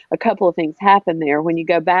 So a couple of things happen there. When you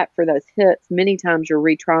go back for those hits, many times you're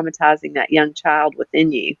re-traumatizing that young child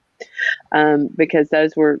within you, because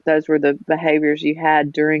those were the behaviors you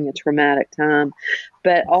had during a traumatic time.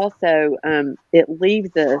 But also, it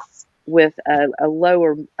leaves us with a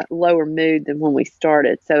lower mood than when we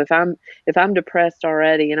started. So if I'm depressed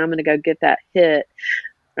already and I'm going to go get that hit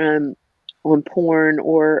on porn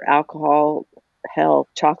or alcohol, hell,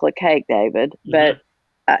 chocolate cake, David. Mm-hmm. But,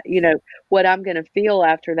 what I'm going to feel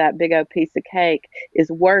after that big old piece of cake is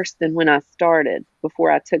worse than when I started, before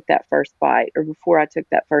I took that first bite or before I took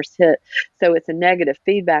that first hit. So it's a negative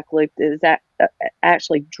feedback loop that is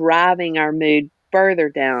actually driving our mood further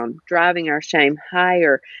down, driving our shame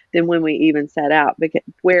higher than when we even set out.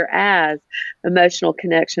 Whereas emotional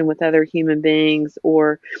connection with other human beings,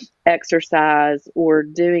 or exercise, or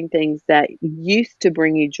doing things that used to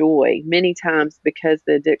bring you joy, many times because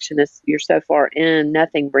the addiction is, you're so far in,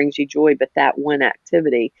 nothing brings you joy but that one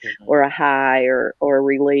activity, or a high or a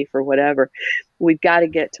relief or whatever. We've got to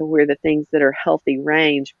get to where the things that are healthy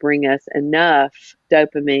range bring us enough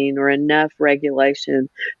dopamine or enough regulation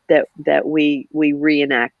that we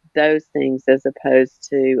reenact those things, as opposed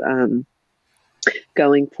to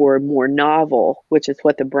going for more novel, which is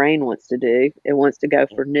what the brain wants to do. It wants to go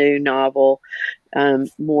for new, novel,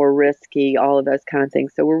 more risky, all of those kind of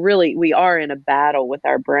things. So we are in a battle with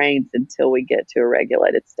our brains until we get to a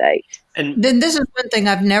regulated state. And then this is one thing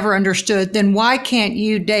I've never understood. Then why can't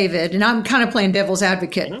you, David, and I'm kind of playing devil's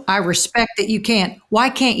advocate. I respect that you can't. Why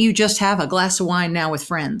can't you just have a glass of wine now with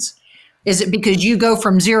friends? Is it because you go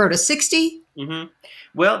from 0 to 60? Mm-hmm.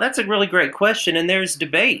 Well, that's a really great question. And there's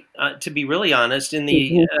debate, to be really honest, in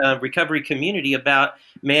the recovery community about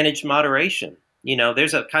managed moderation.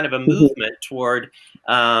 There's a kind of a movement toward,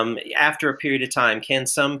 after a period of time, can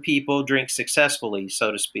some people drink successfully,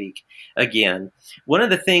 so to speak, again? One of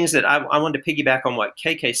the things that I wanted to piggyback on what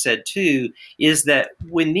KK said too, is that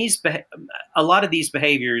when a lot of these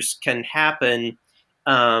behaviors can happen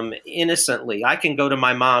innocently. I can go to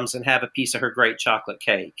my mom's and have a piece of her great chocolate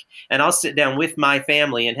cake, and I'll sit down with my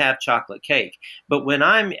family and have chocolate cake. But when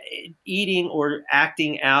I'm eating or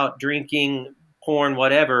acting out, drinking porn,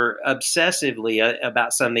 whatever, obsessively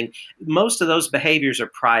about something, most of those behaviors are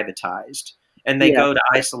privatized and they go to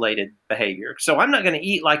isolated behavior. So I'm not going to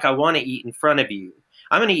eat like I want to eat in front of you.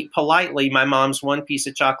 I'm going to eat politely my mom's one piece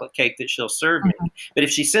of chocolate cake that she'll serve me. But if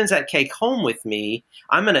she sends that cake home with me,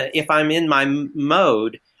 if I'm in my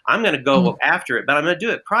mode, I'm going to go after it, but I'm going to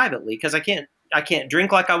do it privately because I can't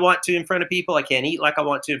drink like I want to in front of people. I can't eat like I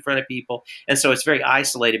want to in front of people. And so it's very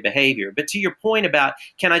isolated behavior. But to your point about,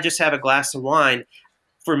 can I just have a glass of wine?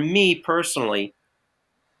 For me personally,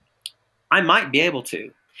 I might be able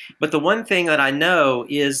to. But the one thing that I know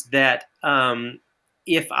is that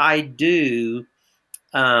if I do,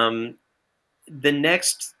 the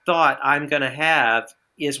next thought I'm going to have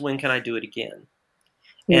is, when can I do it again?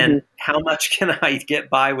 And how much can I get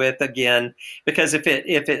by with again? Because if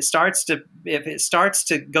it starts to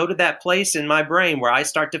go to that place in my brain where I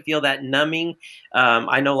start to feel that numbing,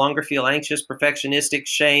 I no longer feel anxious, perfectionistic,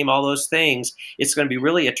 shame, all those things. It's going to be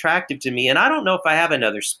really attractive to me, and I don't know if I have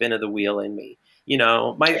another spin of the wheel in me.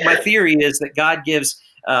 My theory is that God gives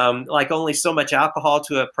like only so much alcohol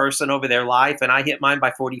to a person over their life, and I hit mine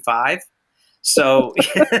by 45. So,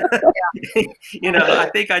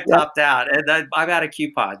 I think I topped out, and I'm out of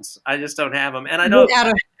coupons. I just don't have them, and I know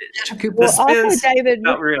the spins David,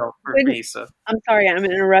 not real for me. So I'm sorry, I'm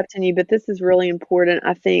interrupting you, but this is really important,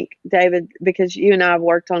 I think, David, because you and I have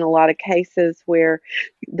worked on a lot of cases where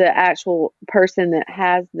the actual person that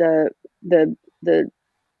has the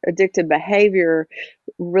addictive behavior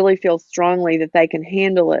really feels strongly that they can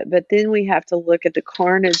handle it, but then we have to look at the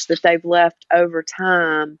carnage that they've left over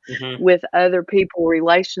time with other people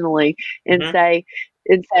relationally, and say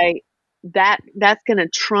that's going to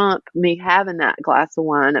trump me having that glass of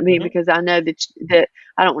wine. I mean, because I know that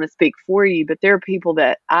I don't want to speak for you, but there are people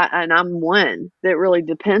that I'm one that really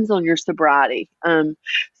depends on your sobriety. So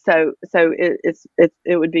it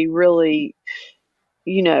would be really,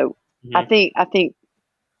 I think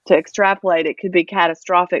to extrapolate, it could be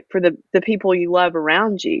catastrophic for the people you love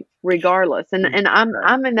around you, regardless. And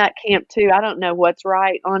I'm in that camp too. I don't know what's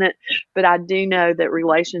right on it, but I do know that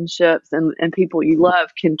relationships and people you love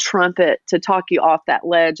can trump it to talk you off that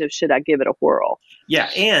ledge of, should I give it a whirl? Yeah,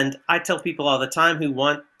 and I tell people all the time who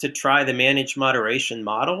want to try the managed moderation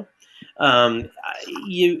model,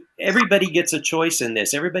 everybody gets a choice in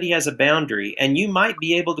this. Everybody has a boundary, and you might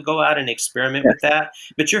be able to go out and experiment with that,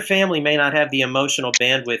 but your family may not have the emotional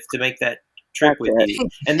bandwidth to make that trip with you,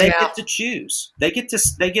 and they get to choose. They get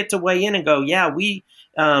to weigh in and go, we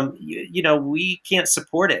can't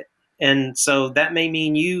support it, and so that may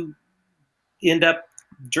mean you end up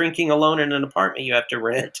drinking alone in an apartment you have to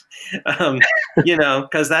rent,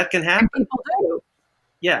 because that can happen. And people do.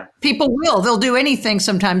 Yeah. People will. They'll do anything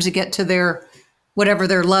sometimes to get to their, whatever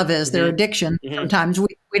their love is, their addiction. Sometimes we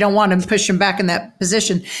don't want to push them back in that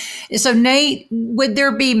position. So, Nate, would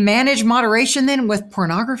there be managed moderation then with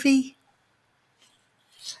pornography?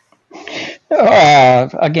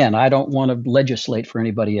 Again, I don't want to legislate for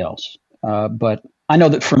anybody else. But I know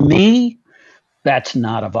that for me, that's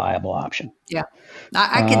not a viable option. Yeah.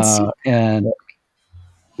 I can see. And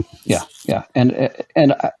yeah. And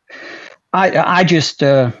I just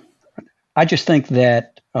think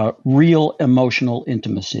that real emotional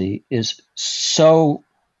intimacy is so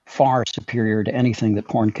far superior to anything that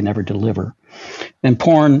porn can ever deliver, and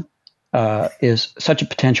porn is such a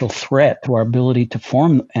potential threat to our ability to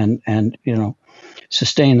form and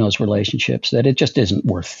sustain those relationships that it just isn't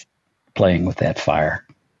worth playing with that fire.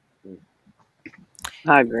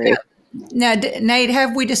 I agree. Now, Nate,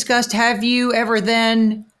 have you ever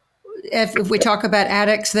then, if we talk about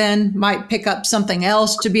addicts, then might pick up something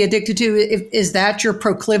else to be addicted to? Is that your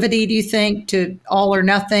proclivity, do you think, to all or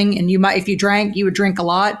nothing? And if you drank, you would drink a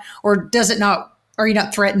lot, or does it not? Are you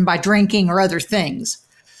not threatened by drinking or other things?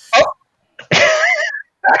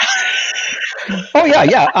 Oh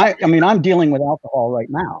yeah. I mean, I'm dealing with alcohol right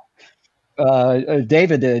now.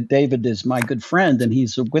 David is my good friend, and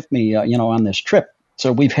he's with me, on this trip.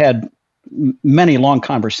 So we've had many long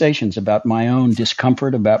conversations about my own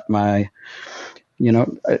discomfort, about my,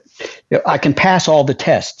 I can pass all the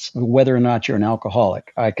tests of whether or not you're an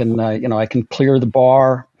alcoholic. I can, I can clear the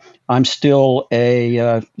bar. I'm still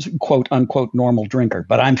a quote unquote normal drinker,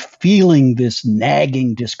 but I'm feeling this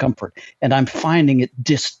nagging discomfort, and I'm finding it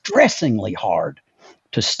distressingly hard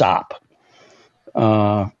to stop.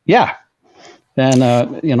 And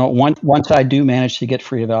once I do manage to get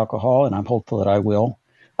free of alcohol, and I'm hopeful that I will,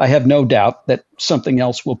 I have no doubt that something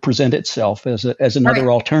else will present itself as another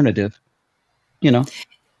alternative.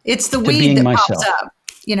 It's the weed that pops up.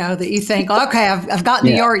 that you think, okay, I've gotten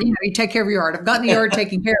the yard, you take care of your yard. I've gotten the yard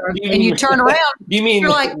taken care of. And you turn around. You mean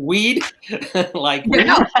you're like, weed? Like weed?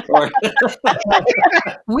 No.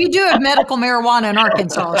 We do have medical marijuana in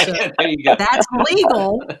Arkansas. So there you go. that's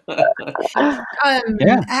legal.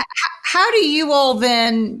 How do you all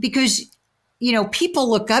then, because people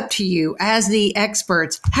look up to you as the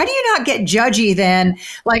experts. How do you not get judgy then,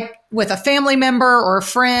 like with a family member or a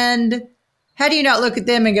friend? How do you not look at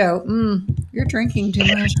them and go, you're drinking too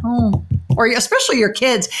much? Oh. Or especially your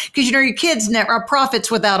kids, because your kids never are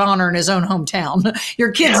prophets without honor in his own hometown.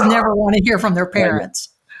 Your kids never want to hear from their parents.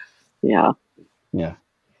 Yeah. Yeah.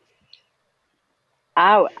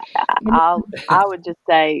 I would just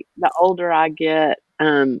say the older I get,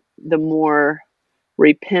 the more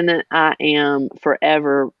repentant I am for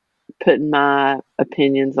ever putting my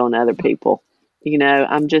opinions on other people.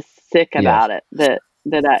 I'm just sick about it that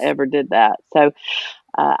I ever did that. So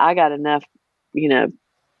I got enough to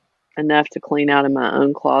clean out in my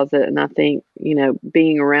own closet. And I think,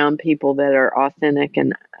 being around people that are authentic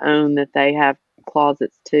and own that they have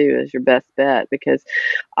closets too is your best bet, because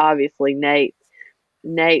obviously Nate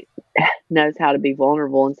knows how to be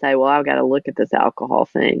vulnerable and say, well, I've got to look at this alcohol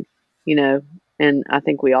thing, and I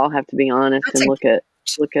think we all have to be honest and look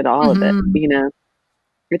at all of it.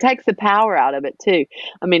 It takes the power out of it too.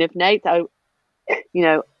 I mean, if Nate's,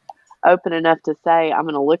 open enough to say, I'm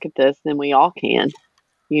going to look at this, then we all can,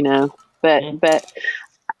 but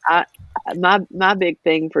my big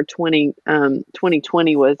thing for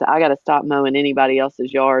 2020 was I got to stop mowing anybody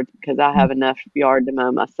else's yard, because I have enough yard to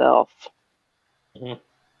mow myself.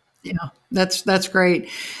 Yeah, that's great.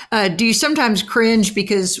 Do you sometimes cringe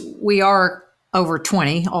because we are over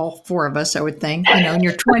 20, all four of us, I would think, in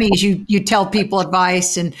your 20s, you tell people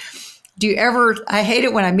advice, and do you ever, I hate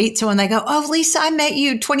it when I meet someone, they go, oh, Lisa, I met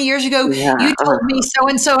you 20 years ago. Yeah. You told me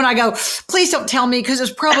so-and-so. And I go, please don't tell me, because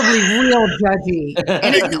it's probably real judgy.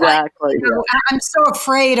 And it's exactly. I'm so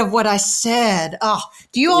afraid of what I said. Oh,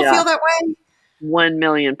 do you all feel that way?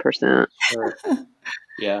 1,000,000%. Sure.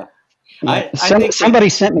 Yeah. Somebody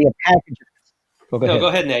sent me a package. Go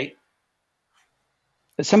ahead, Nate.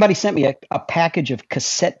 Somebody sent me a package of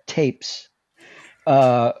cassette tapes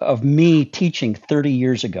of me teaching 30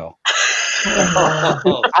 years ago.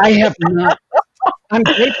 I have not. I'm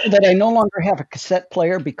grateful that I no longer have a cassette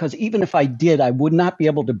player, because even if I did, I would not be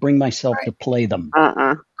able to bring myself to play them.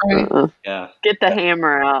 Yeah. Get the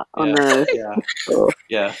hammer out on those.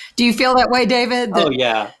 Yeah. Do you feel that way, David? Oh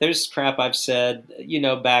yeah. There's crap I've said,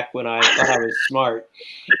 back when I thought I was smart.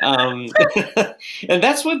 And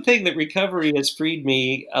that's one thing that recovery has freed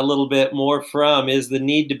me a little bit more from, is the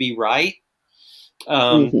need to be right.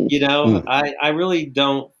 I really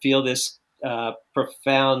don't feel this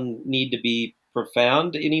profound need to be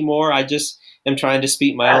profound anymore. I just am trying to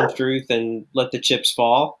speak my own truth and let the chips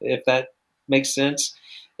fall, if that makes sense.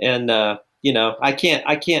 And I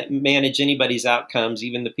can't manage anybody's outcomes,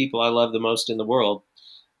 even the people I love the most in the world.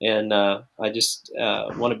 And I just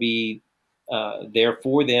want to be there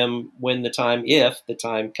for them if the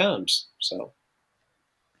time comes. So.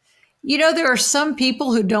 There are some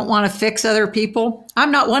people who don't want to fix other people.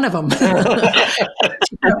 I'm not one of them. Because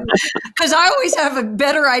I always have a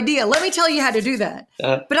better idea. Let me tell you how to do that.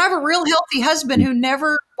 But I have a real healthy husband who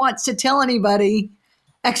never wants to tell anybody,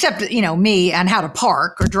 except, me, and how to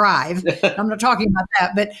park or drive. I'm not talking about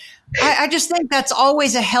that. But I just think that's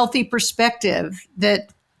always a healthy perspective, that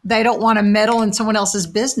they don't want to meddle in someone else's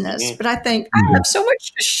business. But I think I have so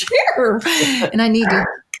much to share, and I need to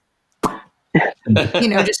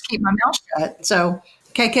just keep my mouth shut. So,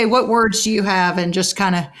 KK, what words do you have? And just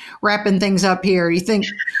kind of wrapping things up here, you think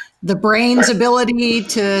the brain's ability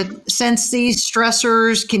to sense these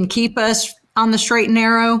stressors can keep us on the straight and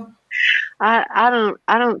narrow? I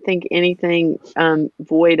don't think anything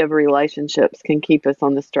void of relationships can keep us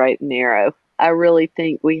on the straight and narrow. I really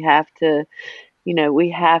think we have to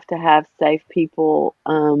have safe people.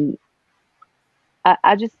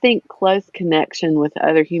 I just think close connection with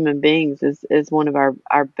other human beings is one of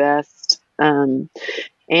our best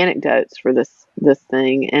anecdotes for this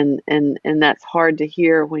thing, and that's hard to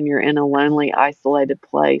hear when you're in a lonely, isolated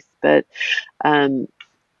place. But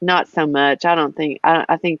not so much.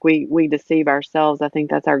 I think we deceive ourselves. I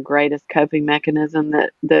think that's our greatest coping mechanism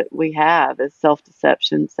that we have, is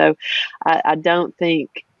self-deception. So I don't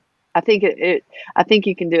think. I think you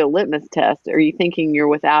can do a litmus test. Are you thinking you're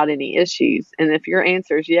without any issues? And if your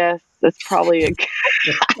answer is yes, that's probably a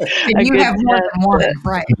you have more than one,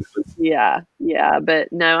 right? Yeah.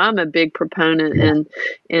 But no, I'm a big proponent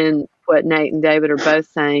in what Nate and David are both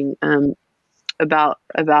saying about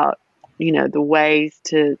the ways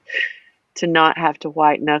to to not have to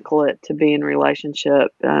white knuckle it, to be in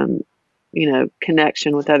relationship,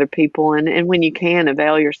 connection with other people. And when you can,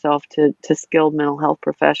 avail yourself to skilled mental health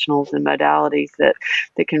professionals and modalities that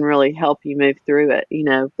can really help you move through it.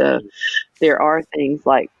 There are things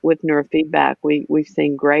like with neurofeedback, we've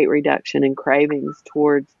seen great reduction in cravings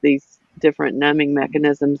towards these different numbing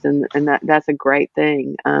mechanisms. And that's a great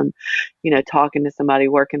thing. Talking to somebody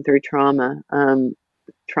working through trauma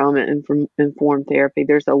informed therapy.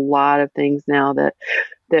 There's a lot of things now that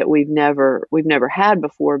we've never had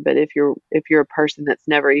before. But if you're a person that's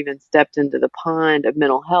never even stepped into the pond of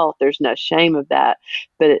mental health, there's no shame of that.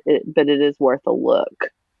 But it is worth a look,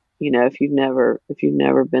 if you've never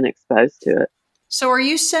been exposed to it. So are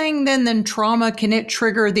you saying then trauma, can it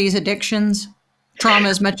trigger these addictions? Trauma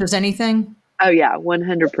as much as anything? Oh yeah,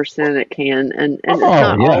 100% it can, and it's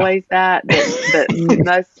not always that, but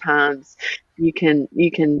most times you can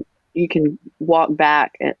walk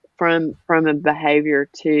back from a behavior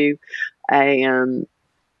to a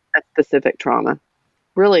specific trauma.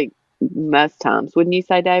 Really, most times, wouldn't you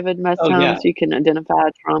say, David? Most times you can identify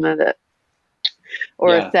a trauma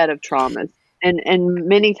a set of traumas, and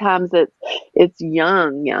many times it's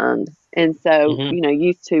young, and so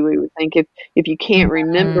used to, we would think if you can't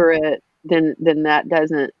remember it, then that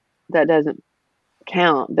doesn't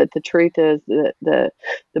count. But the truth is that the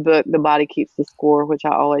book, The Body Keeps the Score, which I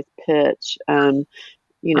always pitch, right.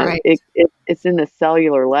 It's in the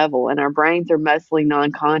cellular level, and our brains are mostly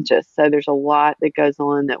non-conscious. So there's a lot that goes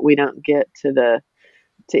on that we don't get to the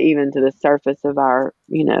surface of our,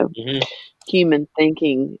 human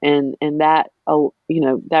thinking. And that,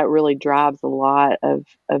 that really drives a lot of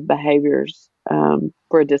behaviors,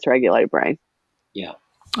 for a dysregulated brain. Yeah.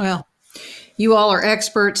 Well, you all are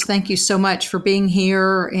experts. Thank you so much for being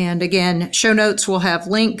here. And again, show notes will have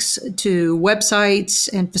links to websites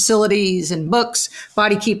and facilities and books.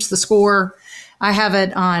 Body Keeps the Score. I have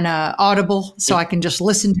it on Audible, so I can just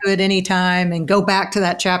listen to it anytime and go back to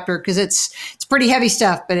that chapter, because it's pretty heavy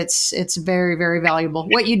stuff, but it's very, very valuable.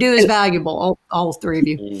 What you do is valuable, all three of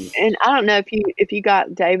you. And I don't know if you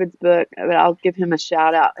got David's book, but I'll give him a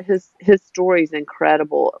shout out. His story is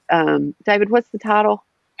incredible. David, what's the title?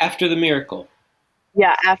 After the Miracle.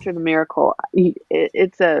 Yeah, After the Miracle.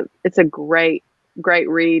 It's a great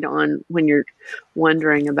read on when you're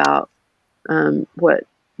wondering about what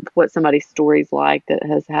somebody's story's like that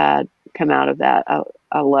has had come out of that.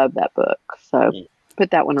 I love that book. So put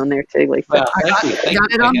that one on there too, Lisa. Well, thank you.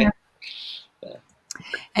 Got it on there.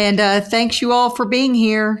 And thanks you all for being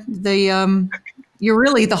here. You're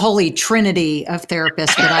really the holy trinity of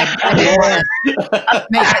therapists, but I didn't want to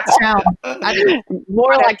make it sound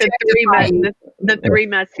more like the three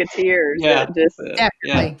musketeers. Yeah, that just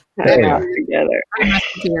definitely together. Three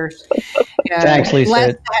musketeers. Thanks,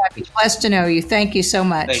 Lisa. Blessed to know you. Thank you so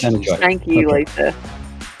much. Thank you, Lisa.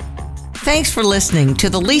 Thanks for listening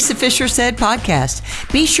to the Lisa Fisher Said podcast.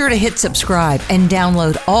 Be sure to hit subscribe and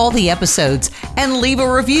download all the episodes and leave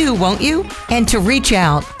a review, won't you? And to reach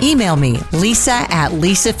out, email me,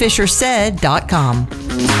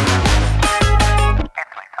 lisa@lisafishersaid.com.